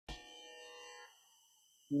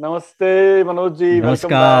नमस्ते Manoj ji, welcome back.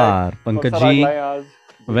 नमस्कार कौन पंकज सा जी. राग लाए आज?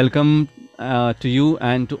 जी। Welcome to you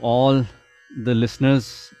and to all the listeners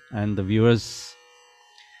and the viewers.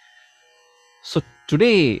 So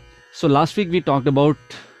today, so last week we talked about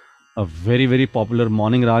a very popular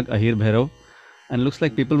morning rag Ahir Bhairav, and looks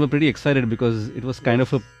like people were pretty excited because it was kind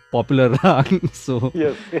Yes. of a popular rag. So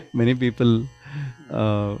Yes. Yes. many people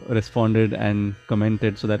responded and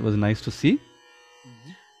commented. So that was nice to see.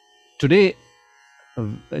 Today,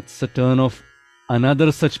 it's a turn of another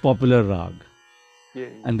such popular rag.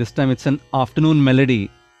 Yeah. And this time it's an afternoon melody.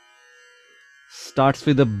 Starts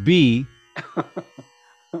with a B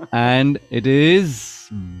and it is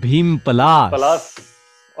Bhim Palas Palas.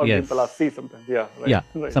 or Bhim Yes. Palasi sometimes. Yeah. Right. Yeah.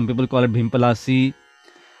 Right. Some people call it Bhim Palasi.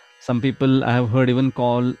 Some people I have heard even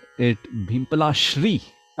call it Bhim Palashri.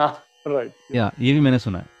 Ah, right. Yeah. Yeah, ये भी मैंने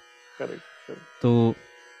सुना है. Correct. Correct. तो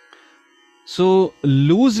so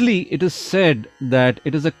loosely it is said that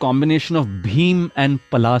it is a combination of Bhim and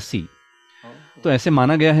Palasi. Oh. तो ऐसे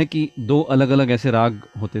माना गया है कि दो अलग अलग ऐसे राग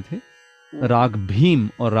होते थे, राग भीम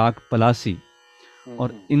और राग पलासी,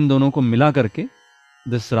 और इन दोनों को मिला करके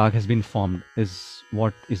this rag has been formed is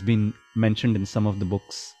what is been mentioned in some of the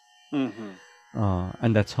books.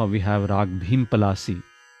 And that's how we have rag bhim palasi.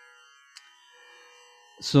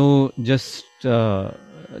 So just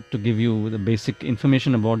to give you the basic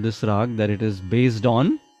information about this rag, that it is based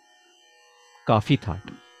on kafi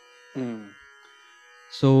thaat.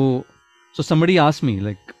 So somebody asked me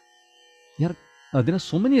like, yaar, there are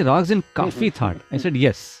so many rags in kafi thaat. I said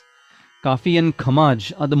yes, kafi and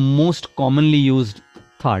khamaj are the most commonly used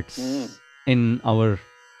thoughts in our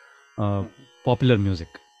popular music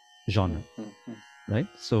genre, right?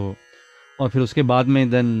 So और फिर उसके बाद में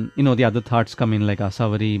then you know the other thoughts come in like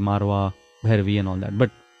asavari, marwa, bhairavi and all that, but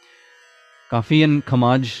kafi and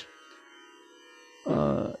khamaj,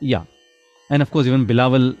 yeah, and of course even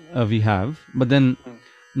bilawal we have, but then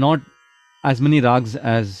not as many rags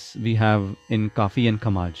as we have in kafi and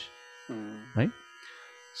khamaj, right?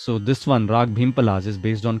 So this one, Rag Bhim Palas, is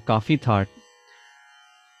based on Kafi Thaat,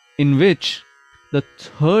 in which the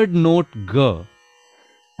third note G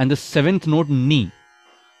and the seventh note Ni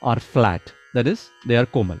are flat. That is, they are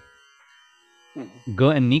komal. G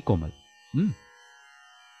and Ni komal.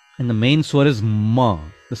 And the main swar is Ma,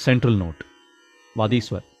 the central note, Vadi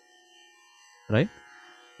swar, right?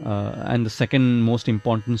 And the second most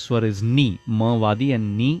important swar is Ni, Ma Vadi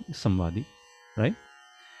and Ni Samvadi, right?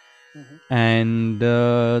 And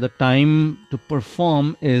the time to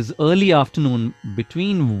perform is early afternoon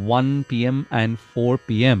between 1 p.m. and 4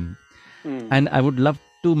 p.m. And I would love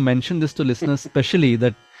to mention this to listeners, especially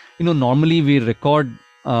that, you know, normally we record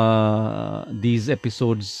these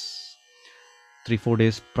episodes 3-4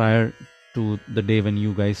 days prior to the day when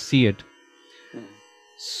you guys see it.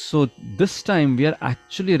 So this time we are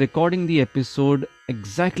actually recording the episode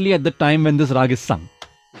exactly at the time when this rag is sung.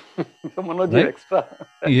 So Manoj, Right? extra.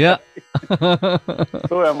 Yeah.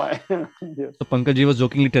 So am I. Yes. So Pankaj ji was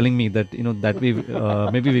jokingly telling me that, you know, that we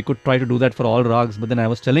maybe we could try to do that for all rags, but then I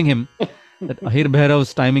was telling him that Ahir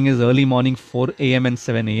Bhairav's timing is early morning 4 a.m. and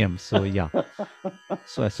 7 a.m. So yeah.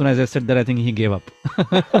 So as soon as I said that, I think he gave up.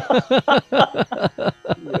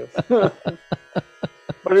 Yes.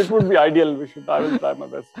 But it would be ideal. I will try my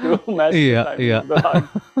best to match the timing of the rag.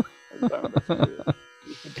 I'll try my best to do it.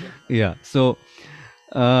 Yeah. So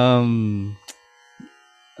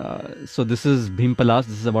so this is Bhim Palas.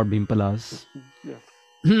 This is about Bhim Palas. Yes.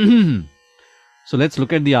 So let's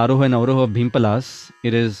look at the Aroha and Avroha of Bhim Palas.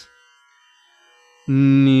 It is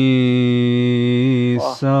Ni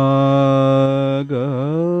Sa Ga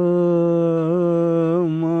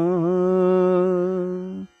Ma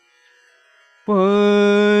Pa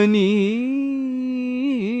Ni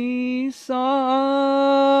Sa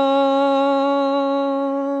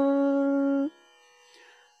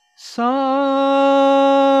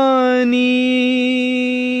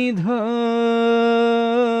Ni Dha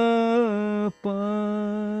Pa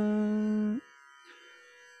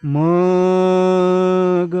Ma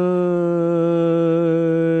Ga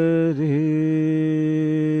Re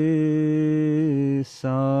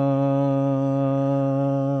Sa.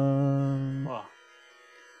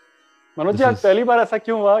 Manoj ji, आज पहली बार ऐसा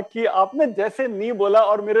क्यों हुआ कि आपने जैसे नी बोला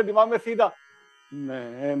और मेरे दिमाग में सीधा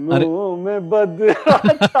नैनों में बदरा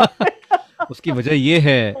उसकी वजह ये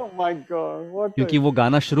है क्योंकि वो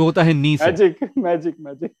गाना शुरू होता है नी से. Magic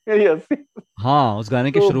yes. हाँ, उस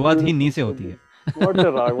गाने की शुरुआत ही नी से होती है. व्हाट अ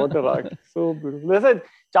राग सो ब्यूटीफुल. जैसे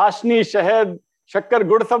चाशनी, शहद, शक्कर,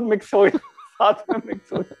 गुड़ सब मिक्स हो गया, साथ में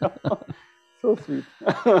मिक्स हो गया. So sweet.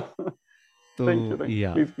 तो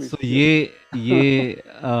या Please. सो ये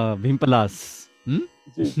भीम पलास.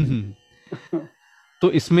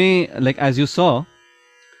 तो इसमें like as you saw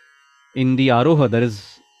in the Aroha, there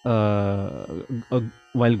is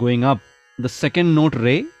while going up, the second note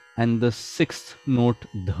re and the sixth note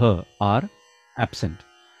dha are absent.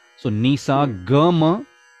 So ni sa ga ma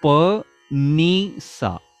pa ni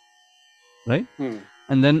sa, right?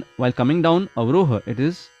 And then while coming down Avroha, it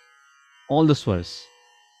is all the swars.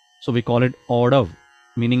 So we call it Odav,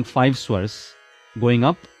 meaning 5 swars going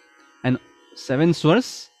up and 7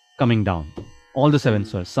 swars coming down. All the 7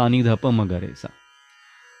 swars. Sani dhapa magare sa.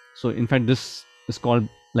 So in fact, this is called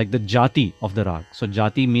like the jati of the rag. So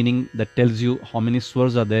jati meaning that tells you how many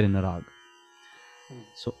swars are there in a rag.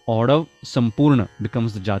 So Odav Sampurna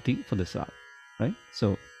becomes the jati for this rag, right?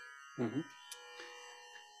 So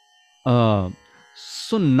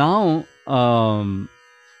so now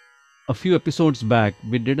a few episodes back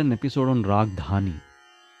we did an episode on Rag Dhani,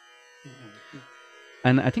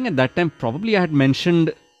 and I think at that time probably I had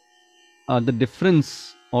mentioned the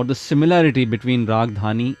difference or the similarity between Rag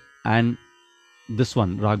Dhani and this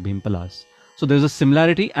one, Rag Bhimpalas. So there's a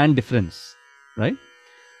similarity and difference, right?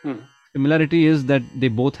 Similarity is that they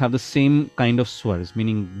both have the same kind of swars,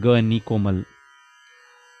 meaning ga and ni komal,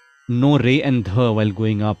 no re and dha while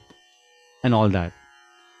going up, and all that.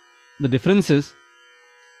 The difference is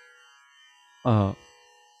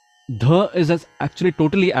dha is actually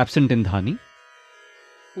totally absent in dhani,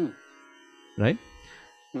 right?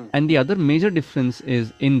 And the other major difference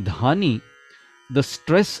is in dhani, the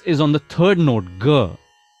stress is on the third note, ga,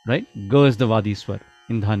 right? Ga is the vadi swar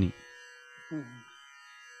in dhani.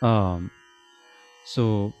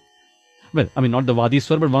 So, well, I mean, not the vadi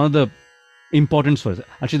swar, but one of the important swars.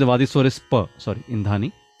 Actually, the vadi swar is pa, sorry, in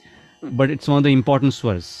dhani, but it's one of the important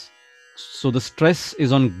swars. So the stress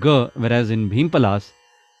is on ga, whereas in Bhimpalas,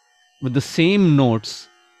 with the same notes,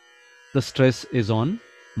 the stress is on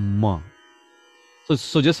ma.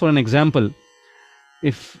 So just for an example,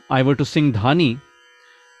 if I were to sing dhani,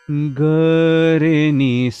 ga re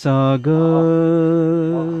ni sa ga,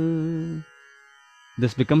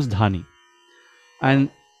 this becomes dhani. And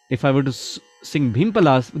if I were to sing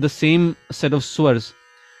Bhimpalas with the same set of swars,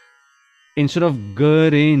 instead of ga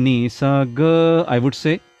re ni sa ga, I would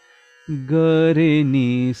say ga re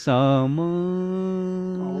ni sa ma.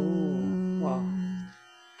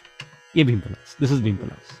 Ye Bhimpalas. This is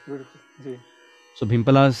Bhimpalas. So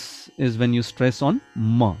Bhimpalas is when you stress on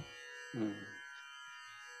ma.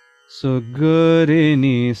 So ga re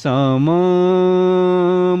ni sa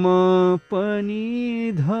ma ma pa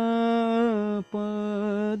ni dha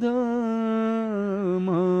pa da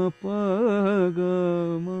ma pa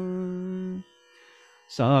ga ma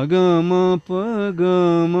sa ga ma pa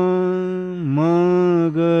ga ma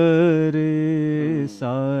ga re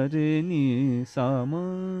sa re ni sa ma.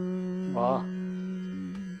 Wow.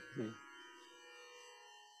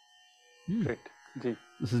 Great.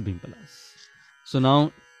 This is Bhimpalas. So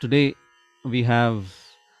now today we have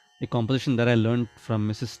a composition that I learned from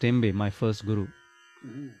Mrs. Tembe, my first guru.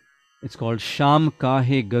 It's called Sham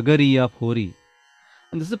Kahe Gagariya Phori.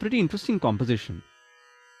 And this is a pretty interesting composition.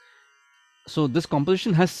 So this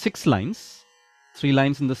composition has 6 lines, 3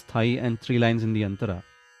 lines in the sthai and 3 lines in the antara.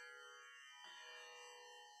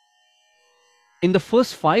 In the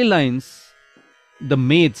first 5 lines, the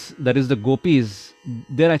maids, that is the gopis,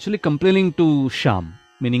 they're actually complaining to Sham,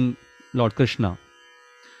 meaning Lord Krishna.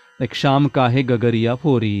 Like Sham kahe gagariya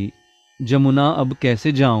phori, Jamuna ab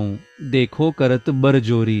kaise jaऊं, देखो करत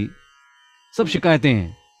बरजोरी. सब शिकायतें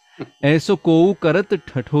हैं. ऐसो कोऊ करत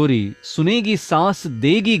ठठोरी, सुनेगी सास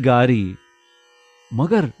देगी गारी.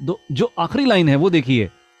 मगर जो आखिरी लाइन है वो देखिए,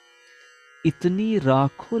 इतनी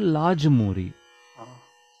राखो लाज मोरी.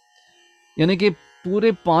 यानी कि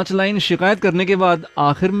पूरे 5 लाइन शिकायत करने के बाद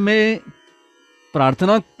आखिर में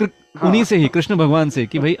प्रार्थना उन्हीं से ही, कृष्ण भगवान से,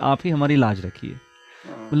 कि भाई आप ही हमारी लाज रखिए.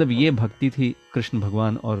 मतलब ये भक्ति थी कृष्ण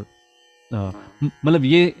भगवान और मतलब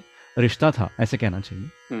ये रिश्ता था, ऐसे कहना चाहिए,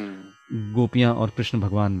 गोपियां और कृष्ण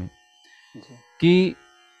भगवान में, कि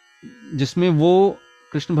जिसमें वो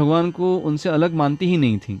कृष्ण भगवान को उनसे अलग मानती ही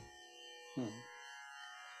नहीं थी,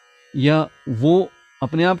 या वो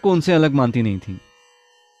अपने आप को उनसे अलग मानती नहीं थी,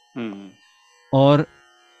 और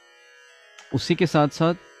उसी के साथ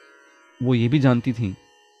साथ वो ये भी जानती थी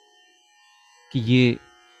कि ये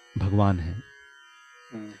भगवान है.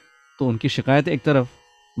 तो उनकी शिकायत एक तरफ,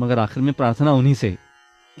 मगर आखिर में प्रार्थना उन्हीं से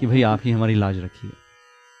कि भाई आप ही हमारी लाज रखिए.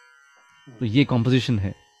 तो ये कॉम्पोजिशन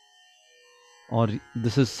है, और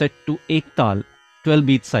दिस इज सेट टू एक ताल, 12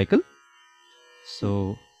 beat cycle.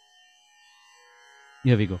 So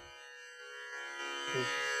here we go.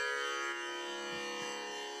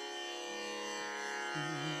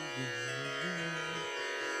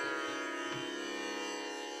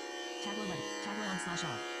 Tagline button. Tagline on slash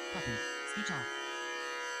off. Button. Speech off.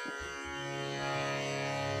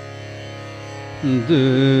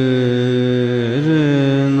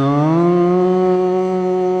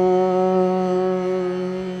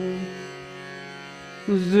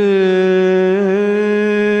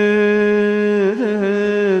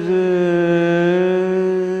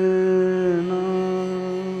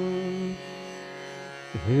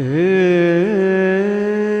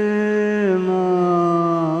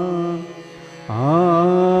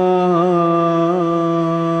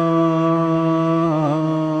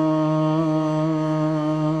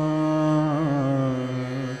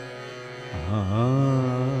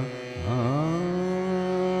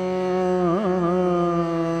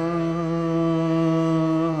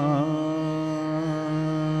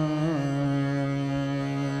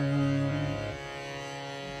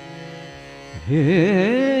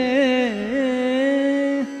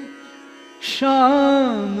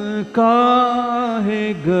 शाम का है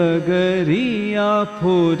गगरिया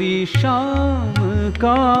फोरी, शाम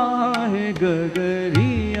का है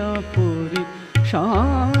गगरिया फोरी,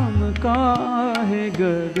 शाम का है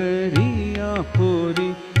गगरिया फोरी,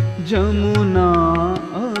 जमुना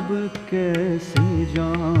अब कैसे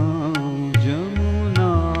जाऊं,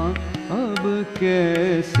 जमुना अब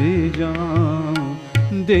कैसे जाऊं,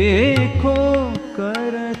 देखो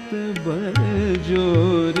करत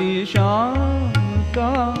बरजोरी, शाम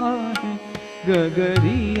का है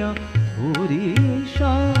गगरिया पूरी,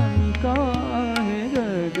 शाम का है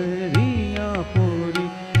गगरिया पूरी,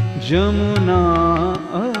 जमुना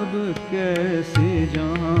अब कैसे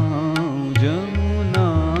जाऊं, जमुना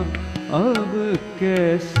अब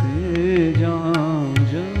कैसे जाऊं,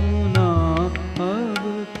 जमुना अब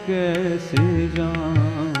कैसे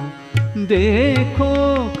जाऊं, देखो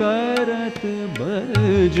करत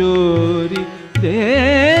बरजोरी,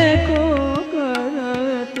 देखो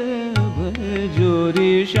करत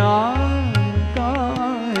बरजोरी, शाम का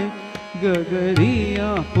है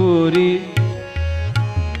गगरिया पूरी,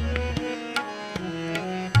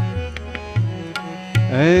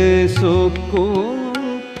 ऐसो को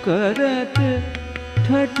करत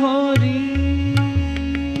ठठोरी,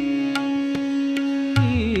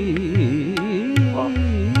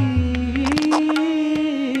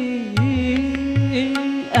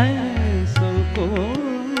 ऐसो को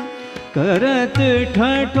करत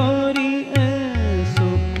ठठोरी, ऐसो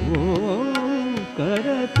को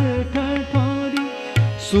करत ठठोरी,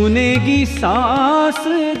 सुनेगी सास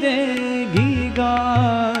देगी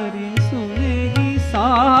गारी, सुनेगी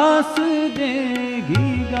सास देगी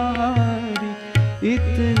गारी,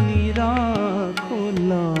 इतनी राखो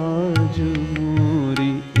लाज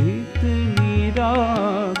मोरी, इतनी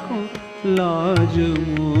राखो लाज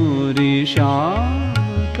मोरी, शाम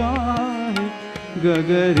का है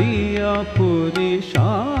गगरिया पूरी,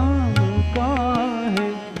 शाम का है,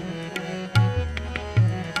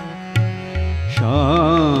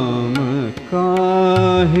 शाम का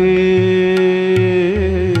है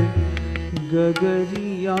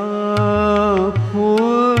गगरिया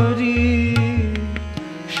फोरी,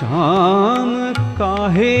 शाम का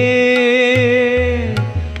है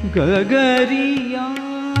गगरिया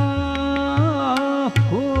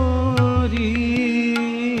फोरी,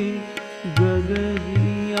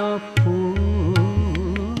 गगरिया फोरी,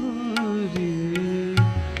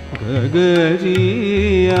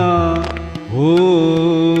 गगरिया फोरी,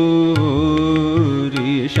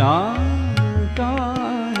 शाम का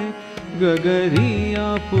है गगरिया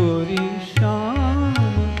पूरी, शाम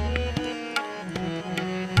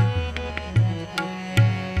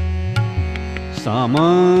साम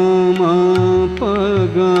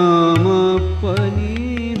पगम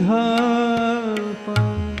पनी धप,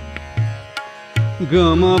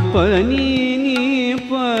 गम पनी नी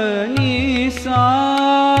पनी सा,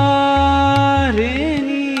 रे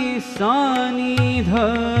नी सा नी ध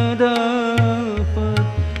ध प,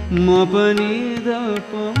 म पनी ध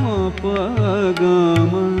प म प ग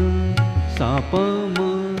म, सा प म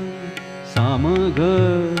सा म ग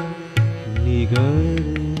नि ग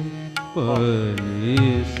रे प नि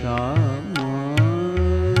सा म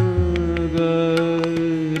ग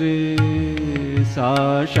रे सा,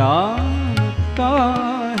 शाम का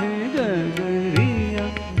है गगरिया,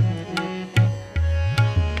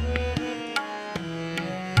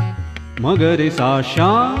 मगरे सा,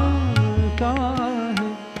 शाम का है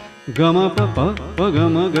गम प प प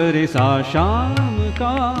गम गरे सा, शाम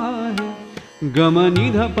का है गम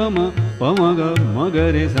निध पम पम ग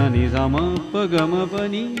मगरे सा नि सा म प गम प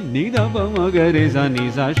नि निध पम गरे सा नि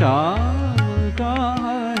सा, शाम का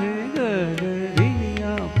है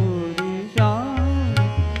गगरिया पूरी, शाम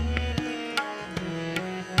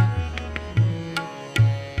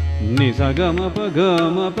Ni sa ga ma pa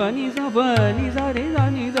ni sa re sa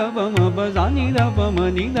ni da pa ma pa sa ni da pa ma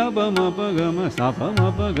ni da pa ma pa ga ma sa pa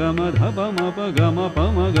ma pa ga ma dha pa ma pa ga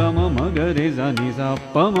ma ga re sa ni sa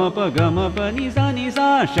pa ma pa ga ma pa ni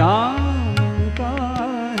sa शाम का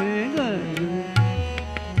है घर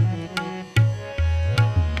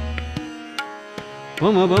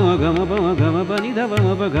पम पम गम प नि ध पम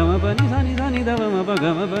प गम प नि सा नि ध पम प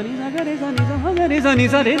गम प नि सा ग रे सा नि सा म ग रे सा नि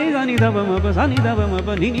सा रे रे सा नि ध पम प सा नि ध पम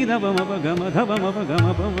प नि ध पम प गम ध पम प गम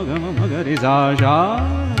प म गम म ग रे सा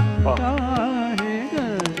शाम का है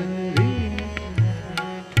घर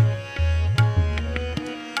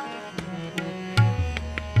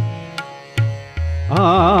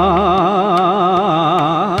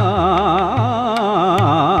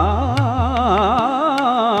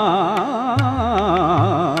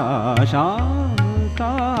शाम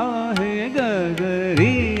का है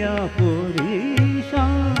गगरिया पूरी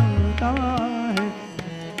शाम का है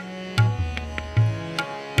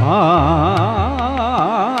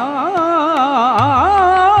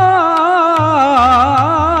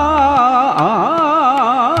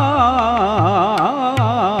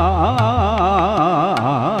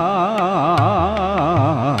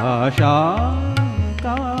शाम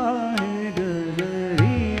का है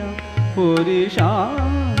गगरिया पूरी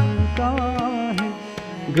शाम का है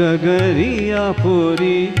गगरिया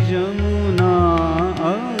पूरी जमुना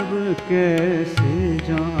अब कैसे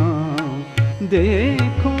जाऊं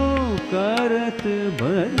देखो करत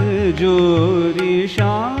भर जोरी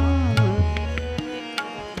शाम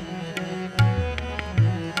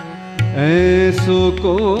ऐसो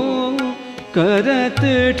को करत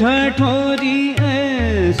ठठोरी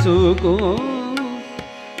ऐसो को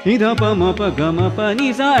निध पम प गम प नि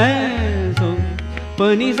सा ऐसो प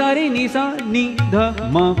नि सा रे नि सा नि ध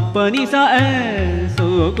म प नि सा ऐसो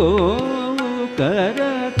को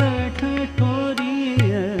करत ठठोरी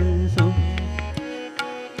ऐसो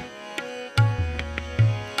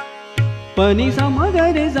प नि सा म ग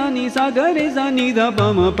रे सा नि ध प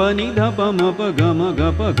म प नि ध प म प ग म ग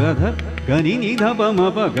प ग ध ग नि ध प म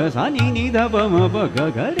प ग सा नि ध प म प ग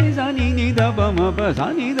ग रे सा नि ध प म प सा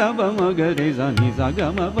नि ध प म ग रे सा नि सा ग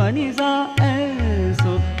म प नि सा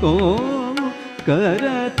ऐसो को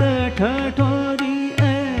करत ठठोरी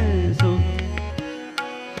ऐसो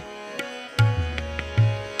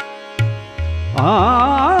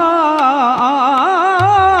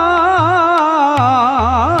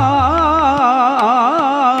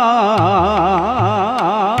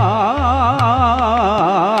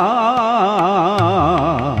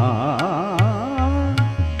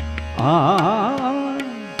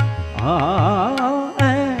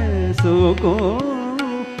ऐसो को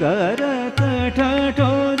करत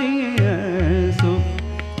ठठोरी ऐसो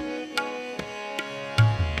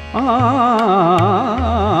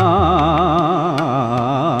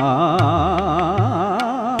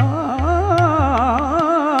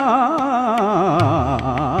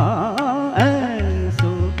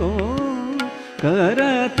ऐसो को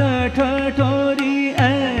करत ठठोरी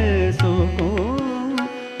ऐसो को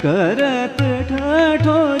करत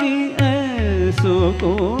ठठोरी ऐसो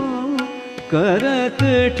को करत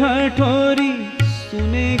ठठोरी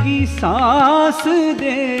सुनेगी सास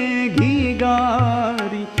देगी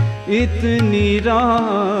गारी इतनी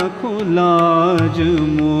राखो लाज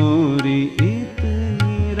मोरी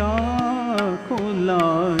इतनी राखो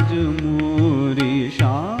लाज मोरी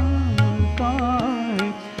शाम का है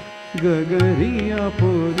गगरिया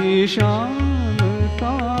पूरी शाम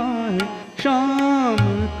का है शाम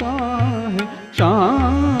का है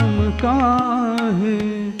शाम का है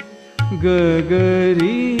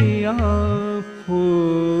गगरिया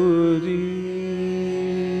पूरी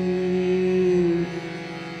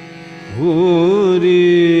पूरी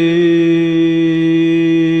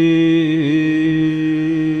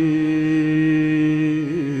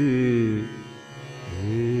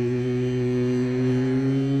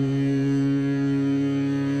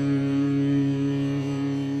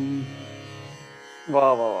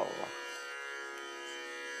वाह वाह वाह वाह,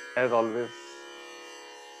 as always.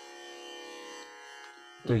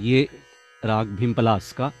 तो ये राग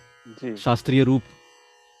भीमपलास का जी शास्त्रीय रूप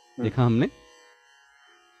देखा हमने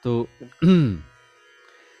तो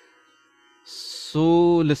so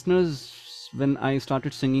listeners, when I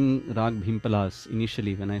started singing Rag Bhimpalas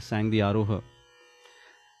initially, when I sang the Aroha,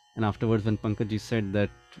 and afterwards when Pankaj ji said that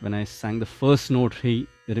when I sang the first note, he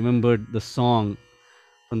remembered the song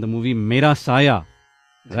from the movie Mera Saya,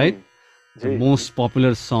 right? The ji, most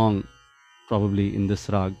popular song probably in this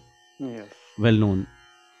rag, yes, well known,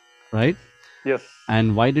 right? yes,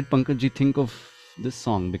 And why did Pankaj ji think of this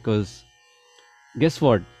song? Because guess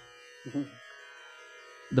what? Mhm.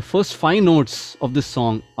 the first 5 notes of this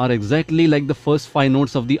song are exactly like the first 5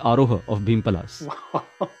 notes of the Aroha of Bhimpalas.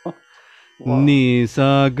 Ni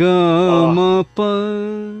sa ga ma pa.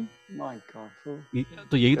 My God.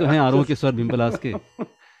 तो यही तो है आरोह के स्वर Bhimpalas के.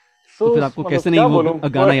 So, तो फिर आपको कैसे नहीं वो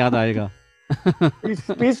गाना याद आएगा?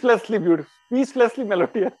 Speechlessly beautiful, speechlessly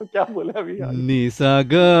melody है. क्या बोले अभी यार? नि सा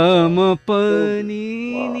ग म प नि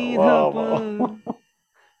नि ध प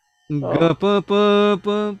ग प प प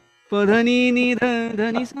प ध नि नि ध ध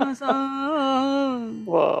नि सा सा.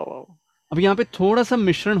 वाह. अब यहाँ पे थोड़ा सा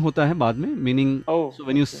मिश्रण होता है बाद में, meaning so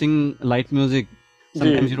when you sing light music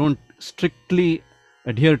sometimes you don't strictly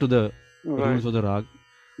adhere to the rules of the rag.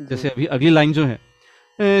 जैसे अभी अगली लाइन जो है,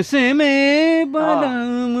 ऐसे में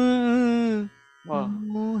बलम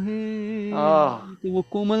मोहे, तो वो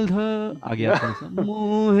कोमल ध आ गया थोड़ा सा,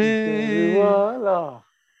 मोहे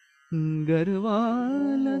गरवा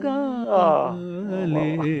लगा ले,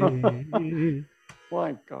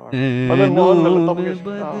 My God. नैनों में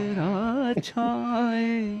बदरा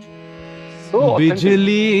छाए,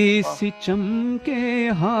 बिजली सी चमके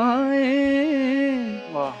हाय,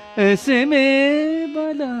 ऐसे में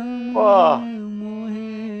बलम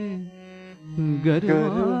मोहे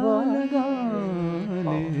गरवा लगा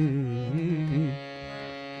ले.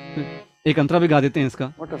 एक अंतरा भी गा देते हैं इसका.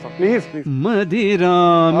 प्लीज. मदिरा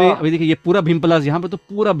में, अभी देखिए ये पूरा Bhimpalas, यहाँ पे तो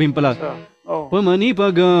पूरा Bhimpalas. पमनी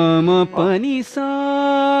पगम पनी सा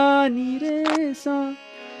नी रे सा,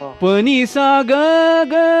 पनी सा ग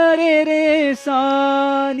ग रे सा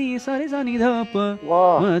नी सा रे सा नी ध प.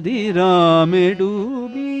 मदिरा में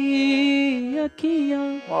डूबी अखियां,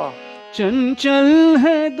 चंचल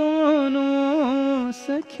है दोनों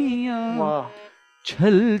सखियां,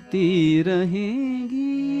 छलती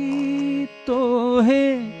रहेंगी तो है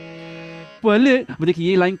पल. देखिए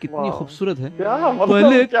ये लाइन कितनी खूबसूरत है.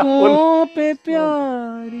 पलकों पे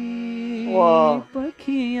प्यारी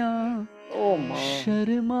पखियां,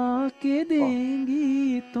 शर्मा के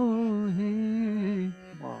देंगी तो है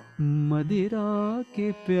मदिरा के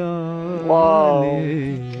प्याले,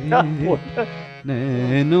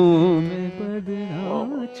 नैनों में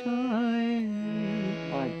बदरा छाए.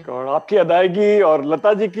 आपकी अदायगी और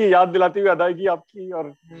लता जी की याद दिलाती हुई अदायगी आपकी,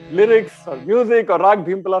 और लिरिक्स और म्यूजिक और राग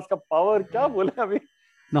Bhimpalas का पावर, क्या बोले अभी.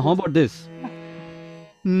 Now how about this?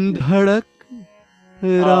 धड़क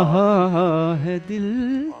रहा है दिल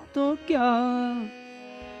तो क्या,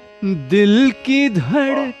 दिल की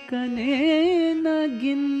धड़कने न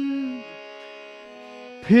गिन,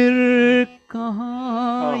 फिर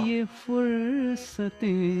कहाँ ये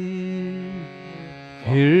फुर्सतें,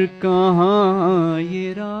 फिर कहाँ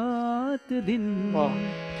ये रात दिन,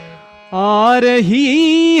 आ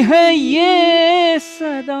रही है ये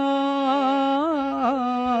सदा,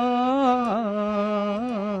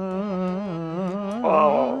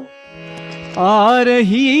 आ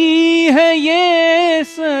रही है ये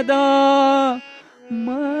सदा,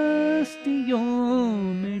 मस्तियों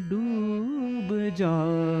में डूब जा,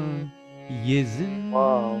 ये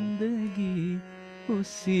जिंदगी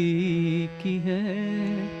उसी की है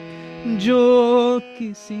जो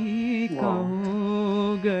किसी का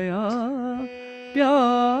हो गया,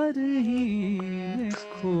 प्यार ही में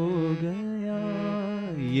खो गया,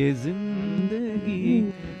 ये जिंदगी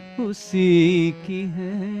उसी की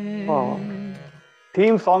है.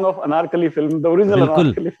 Theme song of Anarkali film, the original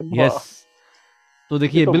Anarkali film. Yes. तो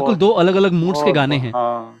देखिए बिल्कुल दो अलग अलग मूड्स के गाने हैं.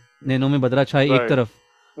 नैनों में बदरा छाए एक तरफ,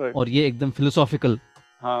 और ये एकदम फिलोसॉफिकल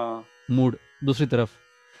मूड दूसरी तरफ.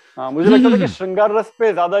 मुझे लगता था कि श्रृंगार रस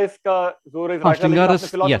पे ज्यादा इसका जोर है. श्रृंगार रस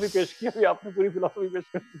फिलॉसफी पेश किया, अभी आपने पूरी फिलॉसफी पेश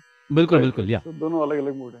कर दी. बिल्कुल या दोनों अलग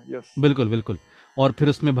अलग मूड है. यस बिल्कुल. और फिर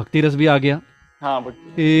उसमें भक्ति रस भी आ गया.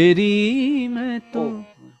 तेरी मैं तो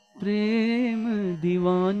प्रेम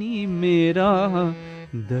दीवानी, मेरा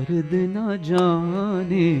दर्द ना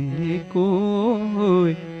जाने को,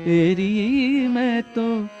 तेरी मैं तो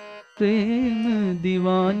प्रेम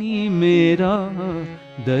दीवानी, मेरा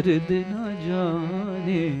दर्द ना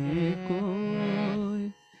जाने को.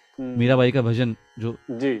 मीराबाई का भजन जो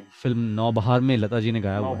जी फिल्म नौबहार में लता जी ने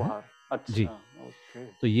गाया हुआ है. अच्छा, जी.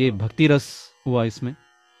 तो ये भक्ति रस हुआ इसमें.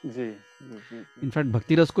 जी. इनफैक्ट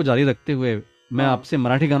भक्ति रस को जारी रखते हुए मैं आपसे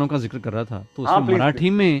मराठी गानों का जिक्र कर रहा था, तो उसमें मराठी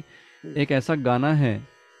में एक ऐसा गाना है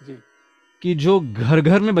कि जो घर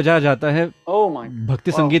घर में बजाया जाता है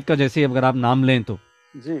भक्ति संगीत का. जैसे अगर आप नाम लें तो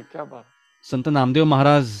जी, क्या बात. संत नामदेव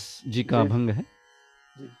महाराज जी का अभंग है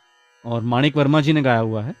जी, और माणिक वर्मा जी ने गाया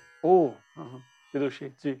हुआ है.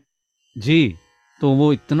 जी. तो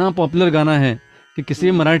वो इतना पॉपुलर गाना है कि किसी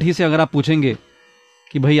भी मराठी से अगर आप पूछेंगे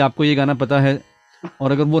कि भाई आपको ये गाना पता है,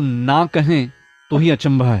 और अगर वो ना कहें तो ही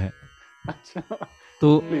अचंभा है. अच्छा.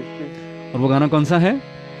 तो और वो गाना कौन सा है?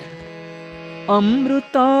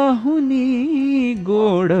 अमृताहुनी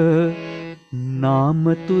गोड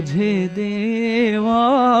नाम तुझे देवा,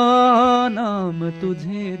 नाम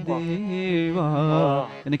तुझे देवा,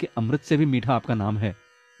 यानी कि अमृत से भी मीठा आपका नाम है।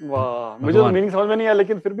 वाह, मुझे तो मीनिंग समझ में नहीं आया,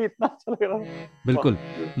 लेकिन फिर भी इतना अच्छा लग रहा है। बिल्कुल।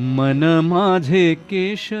 मन माझे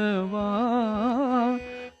केशवा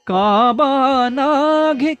काबा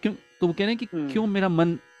नाघे, क्यों, तो वो कह रहे हैं कि क्यों मेरा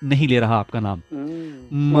मन नहीं ले रहा आपका नाम।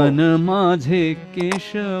 मन माझे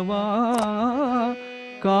केशवा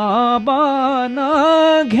काबा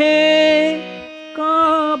नाघे,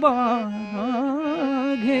 काबा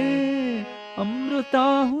नाघे,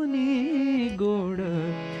 अमृताहुनी गोड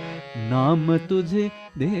नाम तुझे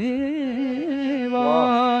देवा,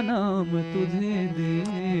 नाम तुझे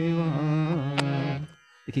देवा।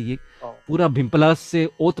 देखिए ये पूरा भिम्पलास से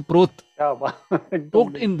ओत प्रोत,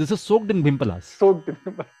 soaked in, this is soaked in भिम्पलास।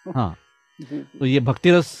 हाँ, तो ये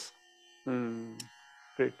भक्ति रस।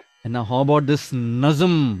 Great. And now how about this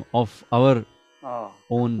nazm of our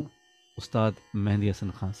own Ustad Mehdi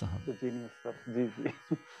Hasan Khan Sahab? Genius, sir. Ji ji.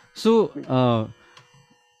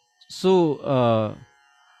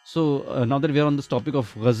 So now that we are on this topic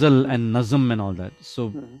of ghazal and nazm and all that, so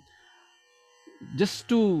just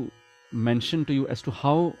to mention to you as to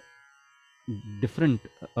how different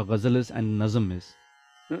a ghazal is and nazm is.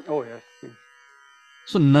 Oh yes, please.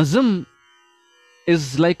 So nazm is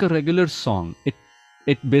like a regular song.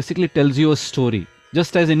 It basically tells you a story,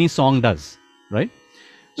 just as any song does, right?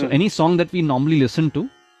 So any song that we normally listen to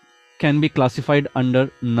can be classified under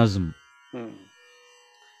nazm,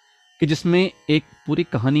 कि जिसमें एक पूरी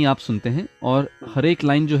कहानी आप सुनते हैं और हर एक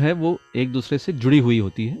लाइन जो है वो एक दूसरे से जुड़ी हुई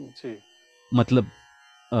होती है जी। मतलब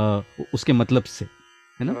उसके मतलब से,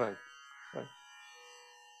 है ना?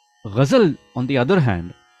 ghazal on the other hand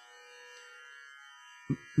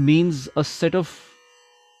means a set of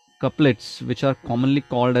couplets which are commonly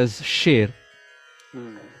called as sher,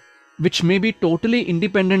 which may be totally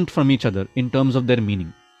independent from each other in terms of their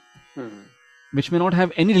meaning, which may not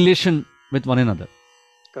have any relation with one another.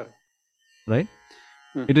 Correct. Right?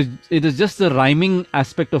 It is just the rhyming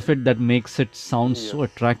aspect of it that makes it sound so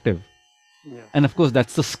attractive. Yes. And of course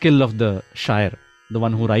that's the skill of the shair, the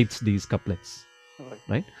one who writes these couplets.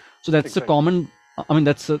 Right? So that's a common, I mean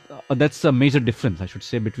that's a major difference, I should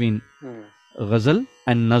say, between ghazal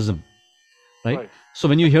and nazm, right? So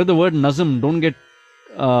when you hear the word nazm, don't get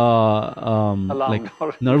like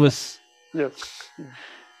nervous. Yes.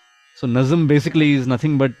 So nazm basically is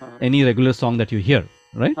nothing but any regular song that you hear,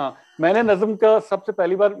 right? हाँ, मैंने नज़म का सबसे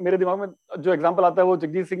पहली बार मेरे दिमाग में जो एग्जांपल आता है वो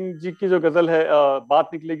जगजीत सिंह जी की जो गजल है, बात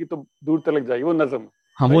निकलेगी तो दूर तलक जाएगी, वो नज़म।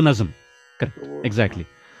 हाँ, वो नज़म, करेक्ट, एग्जैक्टली।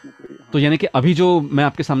 तो यानी कि अभी जो मैं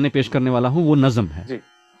आपके सामने पेश करने वाला हूँ वो नज़म है जी,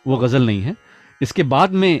 वो गजल नहीं है। इसके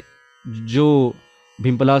बाद में जो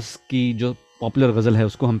भीमपलास की जो पॉपुलर गजल है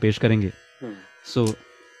उसको हम पेश करेंगे। सो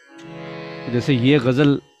जैसे ये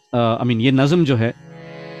गजल, आई मीन ये नज़म जो है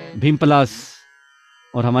भीमपलास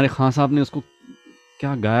और हमारे खान साहब ने उसको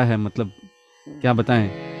क्या गाया है, मतलब क्या बताएं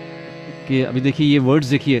कि अभी देखिए ये वर्ड्स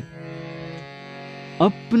देखिए,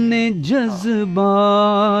 अपने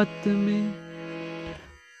जज्बात में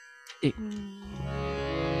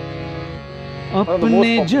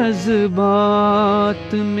अपने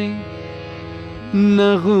जज्बात में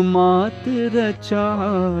नगमात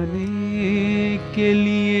रचाने के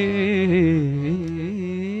लिए,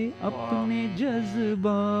 अपने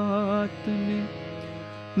जज्बात में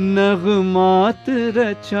नगमात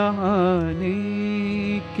रचाने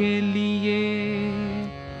के लिए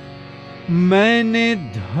मैंने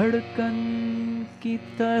धड़कन की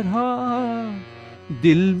तरह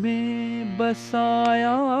दिल में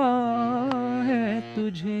बसाया है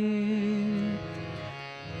तुझे।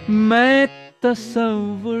 मैं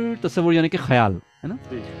तसव्वुर यानी कि ख्याल, है ना?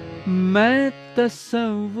 मैं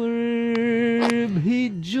तसव्वुर भी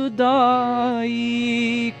जुदाई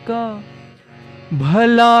का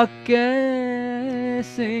भला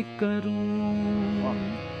कैसे करूं,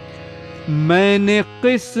 मैंने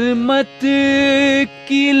किस्मत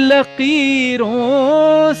की लकीरों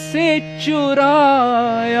से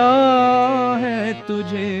चुराया है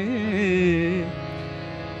तुझे,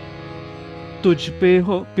 तुझ पे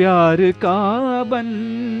हो प्यार का बन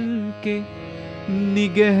के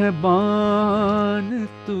निगहबान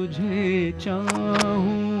तुझे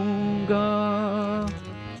चाहूंगा,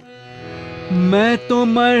 मैं तो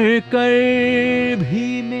मर कर भी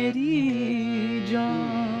मेरी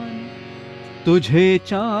जान तुझे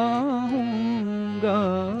चाहूंगा,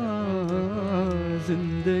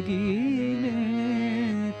 जिंदगी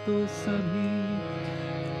में तो सभी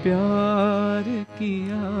प्यार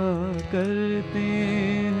किया करते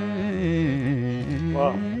हैं,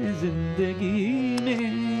 जिंदगी में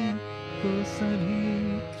को सभी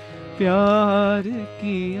प्यार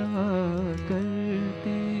किया करते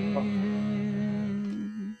हैं।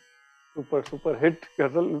 सुपर हिट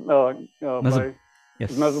गजल नज़्म, बाय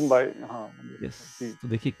yes, नज़्म बाय, हाँ yes. जी, तो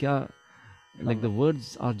देखिए क्या, like the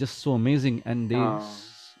words are just so amazing and they हाँ,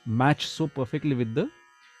 match so perfectly with the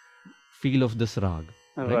feel of this rag,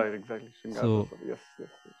 right? right, exactly, Shringar So, Rasa, yes,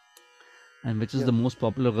 and which is yes, the most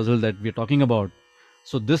popular ghazal that we are talking about.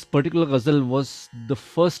 So this particular ghazal was the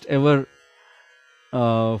first ever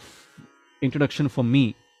introduction for me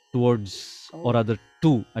towards, or Oh. rather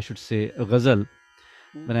to, I should say, a ghazal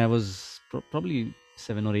Hmm. when I was probably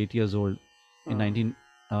 7 or 8 years old in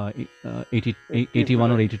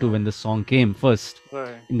 1981 or 82 when the song came first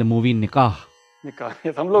Right. in the movie Nikah. Nikah.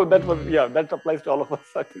 Yes, हम लोग, that was, yeah, that applies to all of us,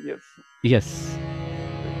 I think, yes. Yes.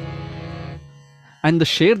 And the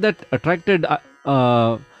share that attracted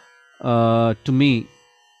to me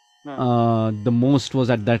the most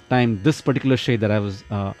was at that time this particular shade that I was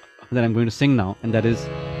that I'm going to sing now, and that is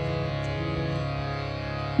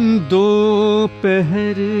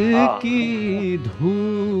दोपहर की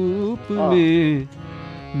धूप में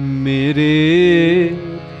मेरे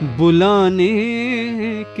बुलाने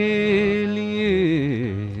के लिए,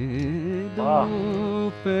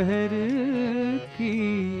 दोपहर की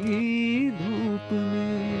धूप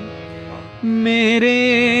में मेरे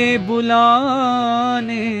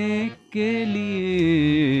बुलाने के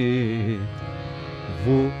लिए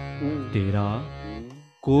वो तेरा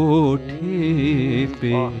कोठे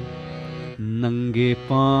पे नंगे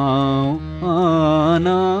पाँव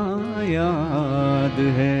आना याद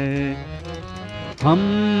है।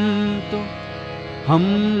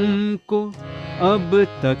 हमको अब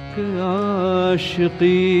तक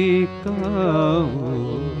आशिकी का वो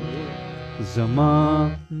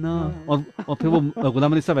ज़माना, और फिर वो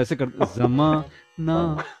गुलाम अली साहब ऐसे कर, ज़माना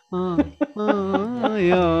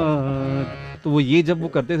याद। तो वो ये जब वो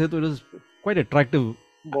करते थे तो it was quite attractive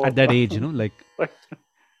at that age, you know, like.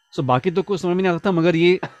 So बाकी तो कुछ समझ में नहीं आता था, मगर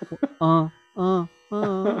ये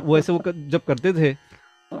वो ऐसे वो जब करते थे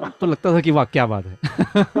तो लगता था कि वाह क्या बात है।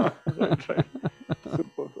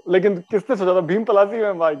 लेकिन किसने सोचा था भीम पलासी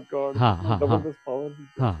में, माय गॉड, जबरदस्त पावर।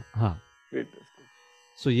 हाँ।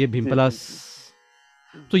 सो ये भीम पलास,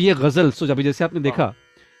 तो ये गजल, सो अभी जैसे आपने देखा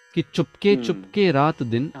कि चुपके चुपके रात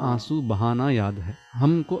दिन आंसू बहाना याद है,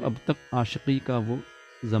 हमको अब तक आशिकी का वो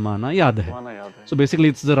जमाना याद है। So basically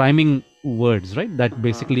it's the rhyming words, right, that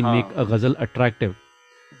basically make a ghazal attractive.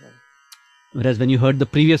 Whereas when you heard the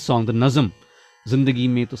previous song, the नज़्म, जिंदगी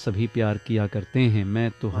में तो सभी प्यार किया करते हैं,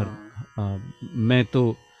 मैं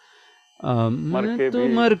तो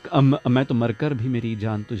मरकर भी मेरी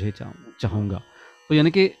जान तुझे चाहूंगा। तो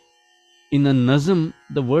यानी कि in a nazm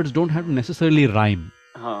the words don't have to necessarily rhyme,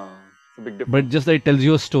 but just that it tells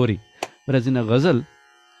you a story. Whereas in a ghazal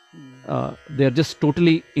they are just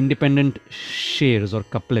totally independent shares or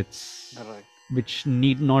couplets, which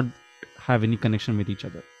need not have any connection with each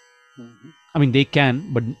other. I mean they can,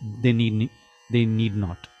 but they need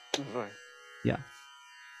not. Yeah.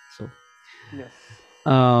 So yes.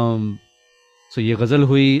 So ये गजल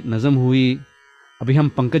हुई, नज़म हुई। अभी हम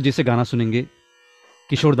पंकज जी से गाना सुनेंगे,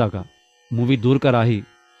 किशोरदा का, मूवी दूर का राही।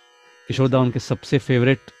 किशोरदा उनके सबसे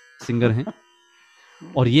फेवरेट सिंगर हैं,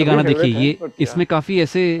 और ये गाना देखिए, ये इसमें काफी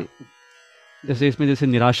ऐसे जैसे इसमें जैसे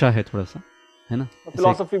निराशा है थोड़ा सा, है ना,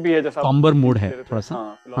 फिलॉसफी भी है, जैसा सॉम्बर मूड है थोड़ा सा।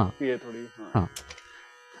 फिलॉसफी है थोड़ी।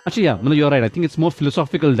 अच्छा, या मतलब you are right, I think it's more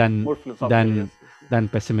philosophical than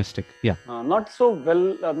pessimistic. Yeah. Not so well,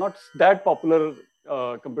 not that popular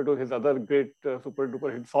compared to his other great super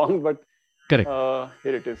duper hit songs, but correct.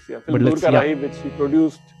 Here it is. Yeah, film Dur Ka Rahi, which he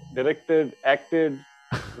produced, directed, acted,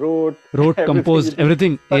 wrote, composed,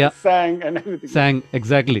 everything. Yeah. Sang and everything. Sang,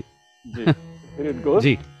 exactly. Ji. Here it goes.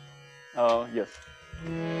 Ji. Yes.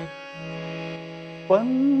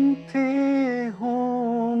 पंथी हूँ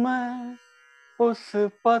मैं उस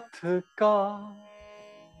पथ का,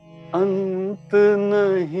 अंत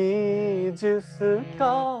नहीं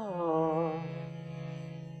जिसका,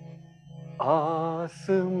 आस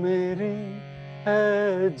मेरी है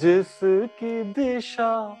जिसकी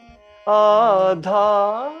दिशा,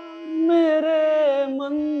 आधार मेरे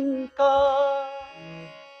मन का,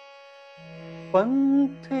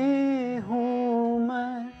 पंथी हूँ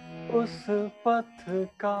मैं उस पथ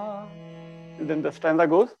का। Then the stanza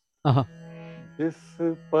goes. इस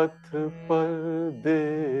पथ पर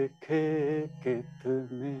देखे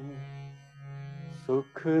कितने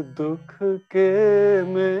सुख दुख के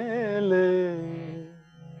मेले,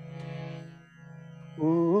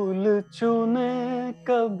 फूल चुने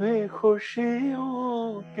कभी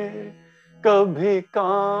खुशियों के, कभी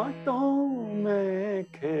कांटों में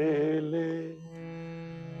खेले,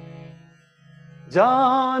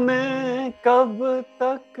 जाने कब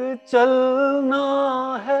तक चलना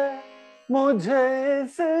है मुझे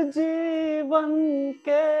इस जीवन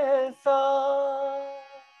के साथ,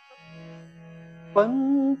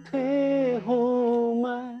 पंथी हूँ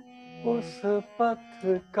मैं उस पथ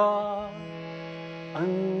का,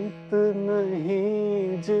 अंत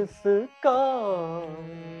नहीं जिसका,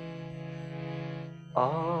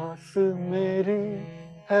 आस मेरी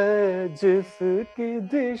है जिसकी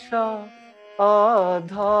दिशा,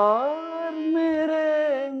 आधार मेरे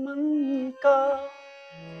मन का।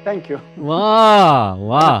 Thank you. वाह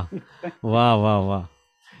वाह वाह वाह वाह।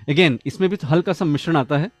 अगेन इसमें भी तो हल्का सा मिश्रण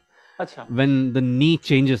आता है। अच्छा, when the knee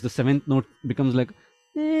changes, the seventh note becomes like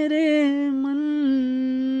तेरे मन,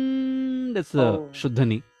 that's the Oh. Shuddha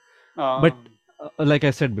knee. But like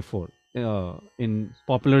I said before, in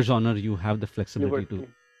popular genre you have the flexibility to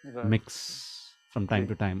mix from time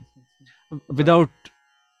to time without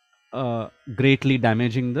greatly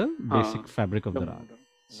damaging the basic fabric of the rag.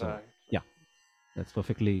 So yeah, that's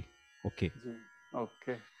perfectly okay.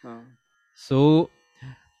 Okay. So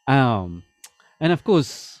and of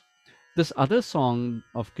course this other song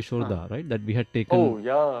of Kishorda, right, that we had taken Oh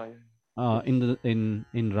yeah.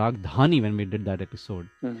 in Rag Dhani when we did that episode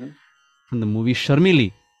Mm-hmm. from the movie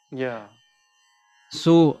Sharmili. Yeah.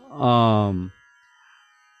 So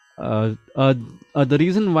the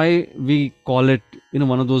reason why we call it,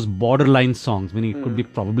 one of those borderline songs, meaning it could be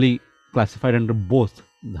probably classified under both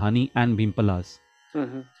Dhani and Bhimpalas.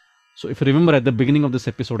 Mm-hmm. So if you remember at the beginning of this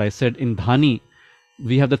episode, I said in Dhani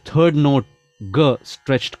we have the third note G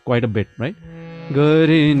stretched quite a bit, right? Ga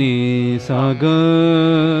re ni sa ga.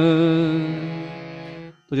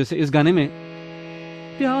 तो जैसे इस गाने में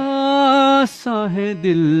प्यासा है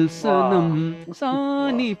दिल सनम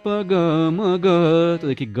सानी पग मग, तो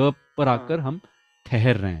देखिए ग पर आकर हम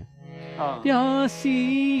ठहर रहे हैं। प्यासी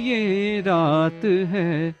ये रात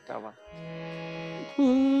है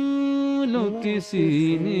फूलों के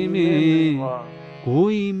सीने में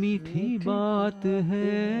कोई मीठी बात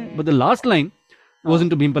है। But the last line goes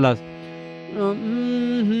into Bhimpalas.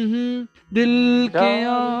 दिल के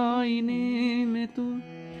आईने में तू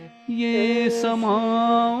ये समा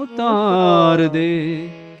उतार दे।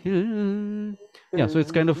 Yeah, so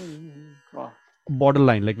it's kind of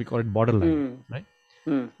borderline, like we call it borderline, right?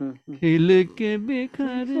 खिल के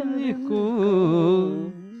बिखरने को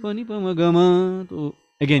पानी पमगमा, तो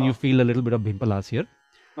again you feel a little bit of Bhimpalas here.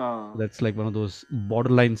 That's like one of those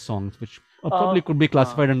borderline songs which probably could be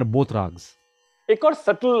classified under both rags. एक और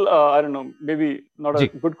subtle, I don't know, maybe not a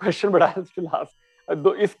good question, but I'll still ask.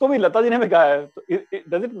 इसको भी लता जी ने भी गाया है, तो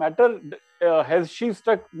does it matter? Has she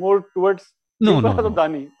stuck more towards No.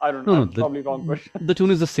 Dhani? I don't know. No, probably wrong question. The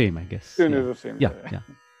tune is the same, I guess. Tune is the same. Yeah. Right.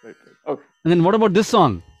 Okay. And then what about this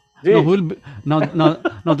song?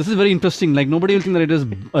 Now this is very interesting. Like nobody will think that it is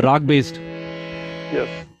a rag based. Yes.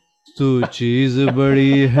 तू चीज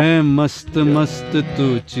बड़ी है मस्त मस्त,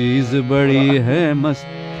 तू चीज बड़ी है मस्त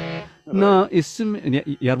ना, इसमें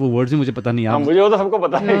यार वो वर्ड्स ही मुझे पता नहीं। मुझे वो तो सबको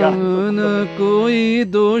पता है। ना कोई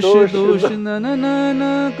दोष ना ना ना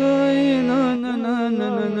ना कोई ना ना ना ना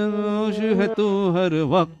ना दोष है तो हर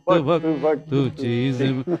वक्त तू चीज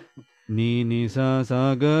नी नी सा सा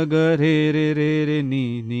ग ग रे रे रे रे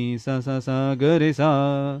नी नी सा सा सा ग रे सा।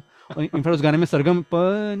 इनफैक्ट उस गाने में सरगम प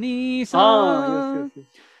नी सा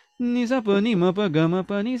नी सा प नी म प ग म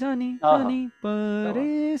प नी सा नी प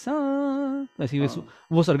रे सा, ऐसी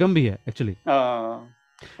वो सरगम भी है एक्चुअली।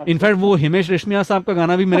 इनफैक्ट वो हिमेश रेशमिया साहब का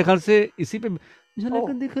गाना भी मेरे ख्याल से इसी पे, झलक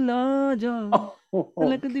दिखला जा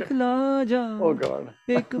झलक दिखला जा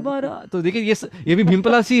एक बार, तो देखिए ये भी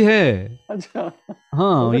भीमपला सी है। अच्छा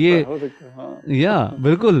हाँ ये या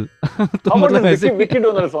बिल्कुल। तो मतलब ऐसे Vicky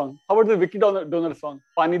Donor song, how about the Vicky Donor song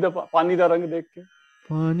Pani Da रंग देख के,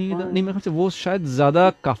 पानी दा नहीं, मेरे ख्याल से वो शायद ज्यादा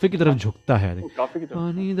काफी की तरफ झुकता है।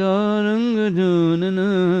 पानी दा रंग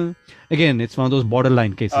जोनना, again it's one of those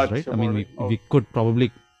borderline cases, right? I mean we could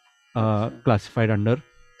probably classified under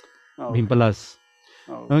Bhimpalas.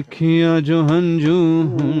 अखियां जो हंजू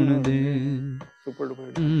होने दे,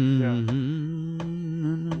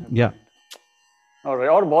 या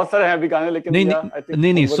और बहुत सारे हैं अभी गाने, लेकिन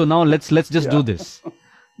नहीं। So now let's just do this.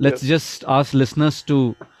 Let's just ask listeners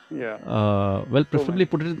to well, preferably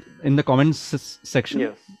put it in the comments section.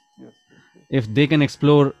 Yes. If they can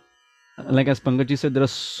explore, like as Pankaj said, there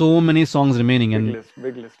are so many songs remaining, and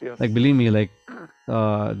big list, yes. Like believe me, like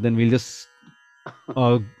then we'll just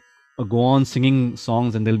go on singing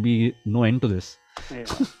songs and there'll be no end to this.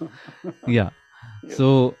 Yeah. Yes.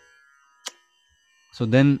 So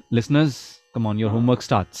then listeners, come on, your homework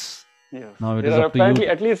starts. Yes. Now it is up to you.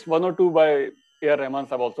 At least one or two by A.R. Rahman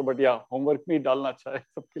साहब also, but yeah, homework में डालना अच्छा है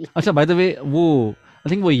सबके लिए. अच्छा, by the way, वो I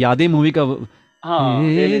think वो यादें मूवी का हाँ,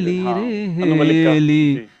 हेली हाँ, रे अनु मलिक का,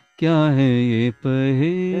 हेली जी. क्या है ये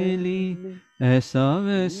पहेली, ऐसा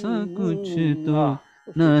वैसा कुछ तो हाँ,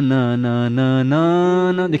 ना ना ना ना ना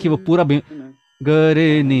ना. देखिए वो पूरा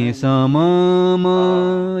गरे नी सामा मा,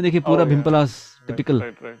 देखिए पूरा भिम्पलास टिपिकल.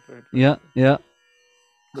 right. या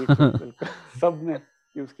बिल्कुल बिल्कुल सबने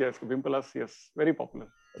यूज किया इसको. Bhimplas, yes, very popular.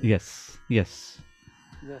 yes. Yes.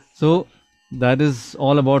 So that is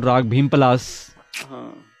all about Rag Bhimpalas.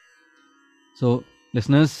 हाँ. So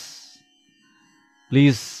listeners,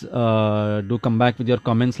 please do come back with your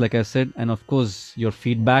comments, like I said, and of course your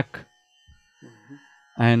feedback.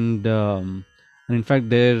 And in fact,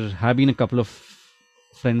 there have been a couple of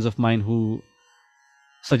friends of mine who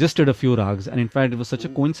suggested a few rags, and in fact, it was such a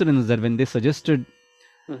coincidence that when they suggested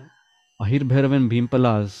Ahir Bhairav and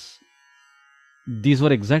Bhimpalas, these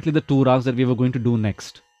were exactly the two rags that we were going to do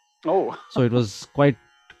next. Oh. So it was quite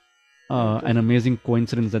an amazing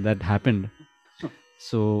coincidence that happened.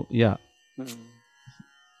 So yeah.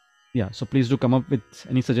 So please do come up with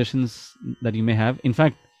any suggestions that you may have. In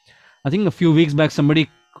fact, I think a few weeks back somebody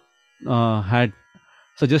had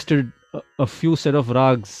suggested a few set of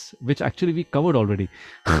rags which actually we covered already.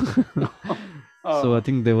 So I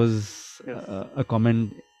think there was a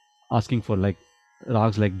comment asking for like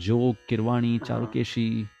rags like Jog, Kirwani,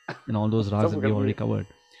 Charukeshi, and all those rags that we already covered.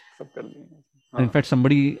 And in fact,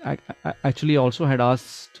 somebody actually also had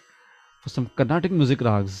asked for some Carnatic music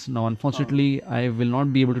rags. Now, unfortunately, I will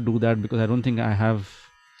not be able to do that because I don't think I have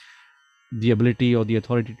the ability or the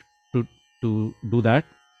authority to do that.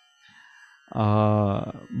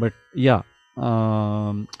 But yeah,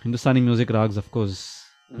 Hindustani music rags, of course,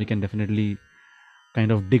 we can definitely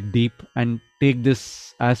kind of dig deep and take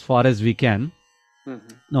this as far as we can.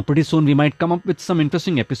 Now, pretty soon we might come up with some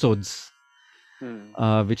interesting episodes,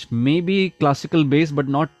 which may be classical based, but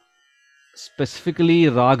not specifically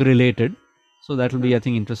rag related. So that will be, I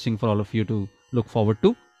think, interesting for all of you to look forward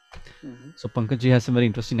to. So Pankaj has some very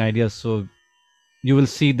interesting ideas. So you will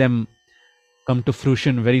see them come to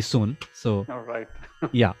fruition very soon. So all right.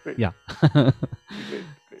 yeah. Great.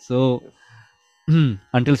 So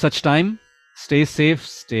until such time, stay safe,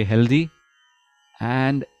 stay healthy,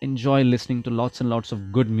 and enjoy listening to lots and lots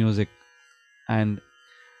of good music, and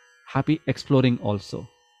happy exploring also.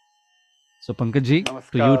 So Pankaj ji,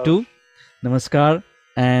 to you too, namaskar,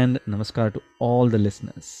 and namaskar to all the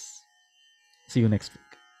listeners. See you next week.